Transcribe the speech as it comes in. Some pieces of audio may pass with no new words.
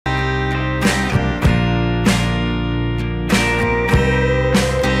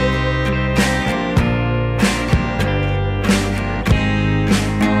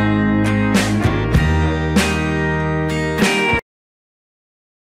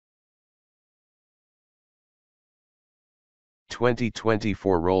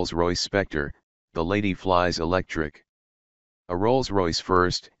2024 Rolls-Royce Spectre, the lady flies electric. A Rolls-Royce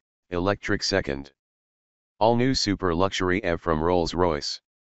first, electric second. All-new super luxury EV from Rolls-Royce.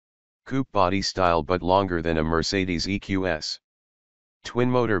 Coupe body style but longer than a Mercedes EQS.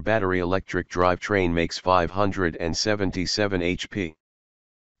 Twin-motor battery electric drivetrain makes 577 HP.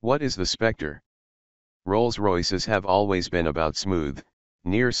 What is the Spectre? Rolls-Royces have always been about smooth,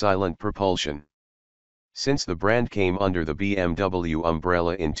 near-silent propulsion. Since the brand came under the BMW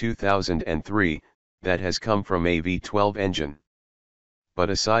umbrella in 2003, that has come from a V12 engine. But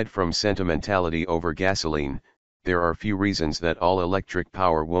aside from sentimentality over gasoline, there are few reasons that all-electric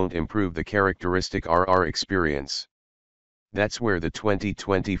power won't improve the characteristic RR experience. That's where the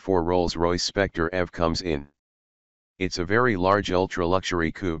 2024 Rolls-Royce Spectre EV comes in. It's a very large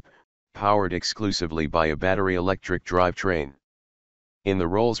ultra-luxury coupe, powered exclusively by a battery electric drivetrain. In the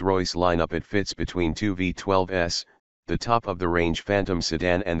Rolls-Royce lineup it fits between two V12s, the top-of-the-range Phantom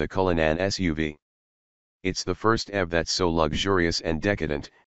sedan and the Cullinan SUV. It's the first EV that's so luxurious and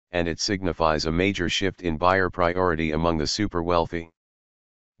decadent, and it signifies a major shift in buyer priority among the super wealthy.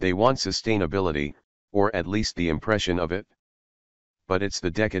 They want sustainability, or at least the impression of it. But it's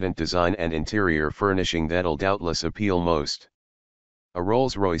the decadent design and interior furnishing that'll doubtless appeal most. A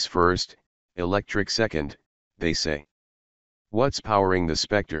Rolls-Royce first, electric second, they say. What's powering the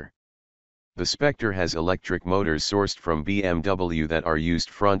Spectre? The Spectre has electric motors sourced from BMW that are used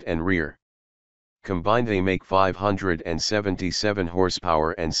front and rear. Combined they make 577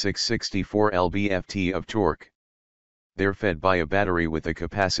 horsepower and 664 lb-ft of torque. They're fed by a battery with a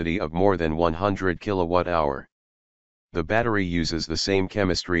capacity of more than 100 kWh. The battery uses the same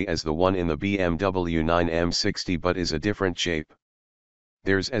chemistry as the one in the BMW 9M60 but is a different shape.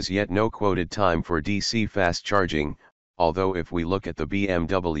 There's as yet no quoted time for DC fast charging, although if we look at the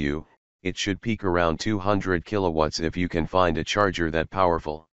BMW, it should peak around 200 kilowatts if you can find a charger that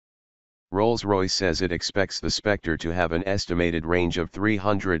powerful. Rolls-Royce says it expects the Spectre to have an estimated range of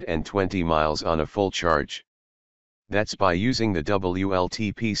 320 miles on a full charge. That's by using the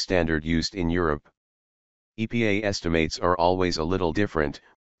WLTP standard used in Europe. EPA estimates are always a little different,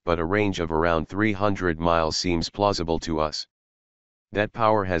 but a range of around 300 miles seems plausible to us. That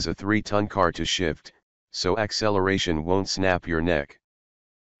power has a 3-ton car to shift, so acceleration won't snap your neck.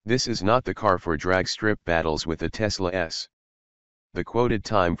 This is not the car for drag strip battles with a Tesla S. The quoted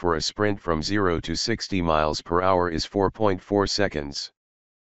time for a sprint from 0 to 60 miles per hour is 4.4 seconds.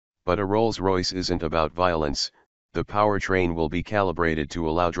 But a Rolls-Royce isn't about violence, the powertrain will be calibrated to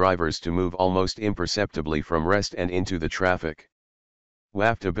allow drivers to move almost imperceptibly from rest and into the traffic.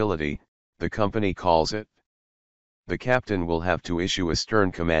 Waftability, the company calls it. The captain will have to issue a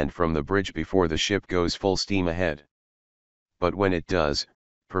stern command from the bridge before the ship goes full steam ahead. But when it does,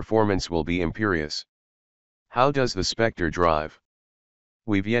 performance will be imperious. How does the Spectre drive?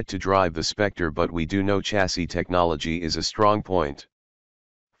 We've yet to drive the Spectre, but we do know chassis technology is a strong point.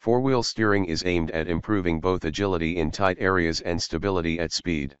 Four-wheel steering is aimed at improving both agility in tight areas and stability at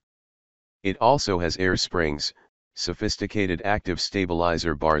speed. It also has air springs, sophisticated active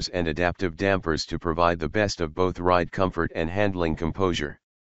stabilizer bars and adaptive dampers to provide the best of both ride comfort and handling composure.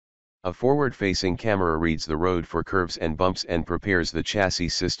 A forward-facing camera reads the road for curves and bumps and prepares the chassis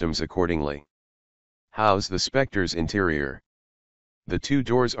systems accordingly. How's the Spectre's interior? The two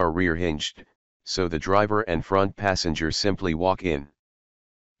doors are rear-hinged, so the driver and front passenger simply walk in.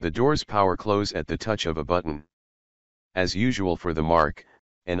 The doors power close at the touch of a button. As usual for the marque,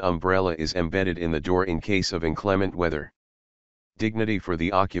 an umbrella is embedded in the door in case of inclement weather. Dignity for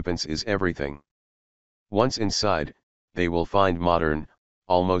the occupants is everything. Once inside, they will find modern,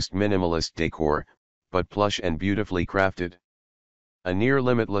 almost minimalist decor, but plush and beautifully crafted. A near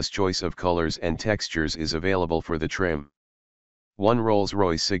limitless choice of colors and textures is available for the trim. One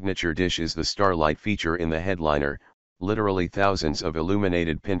Rolls-Royce signature dish is the starlight feature in the headliner, literally thousands of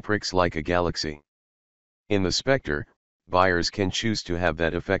illuminated pinpricks like a galaxy. In the Spectre, buyers can choose to have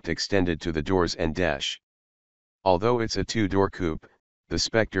that effect extended to the doors and dash. Although it's a two-door coupe, the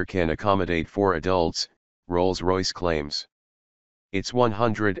Spectre can accommodate 4 adults, Rolls-Royce claims. Its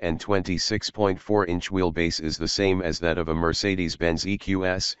 126.4-inch wheelbase is the same as that of a Mercedes-Benz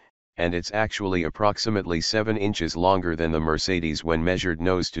EQS, and it's actually approximately 7 inches longer than the Mercedes when measured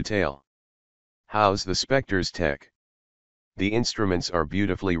nose to tail. How's the Spectre's tech? The instruments are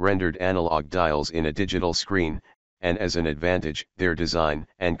beautifully rendered analog dials in a digital screen, and as an advantage, their design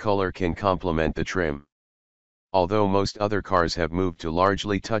and color can complement the trim. Although most other cars have moved to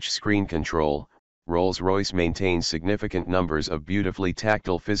largely touch-screen control, Rolls-Royce maintains significant numbers of beautifully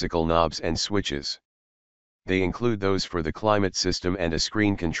tactile physical knobs and switches. They include those for the climate system and a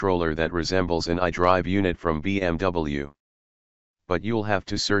screen controller that resembles an iDrive unit from BMW. but you'll have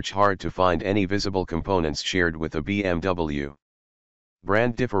to search hard to find any visible components shared with a BMW.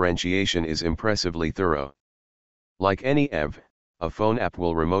 Brand differentiation is impressively thorough. Like any EV, a phone app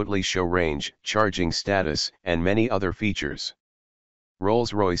will remotely show range, charging status, and many other features.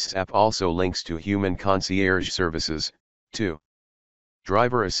 Rolls-Royce's app also links to human concierge services, too.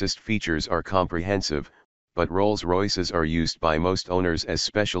 Driver assist features are comprehensive, but Rolls-Royces are used by most owners as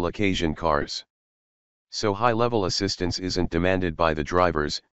special occasion cars. So high-level assistance isn't demanded by the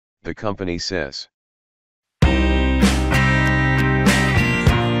drivers, the company says.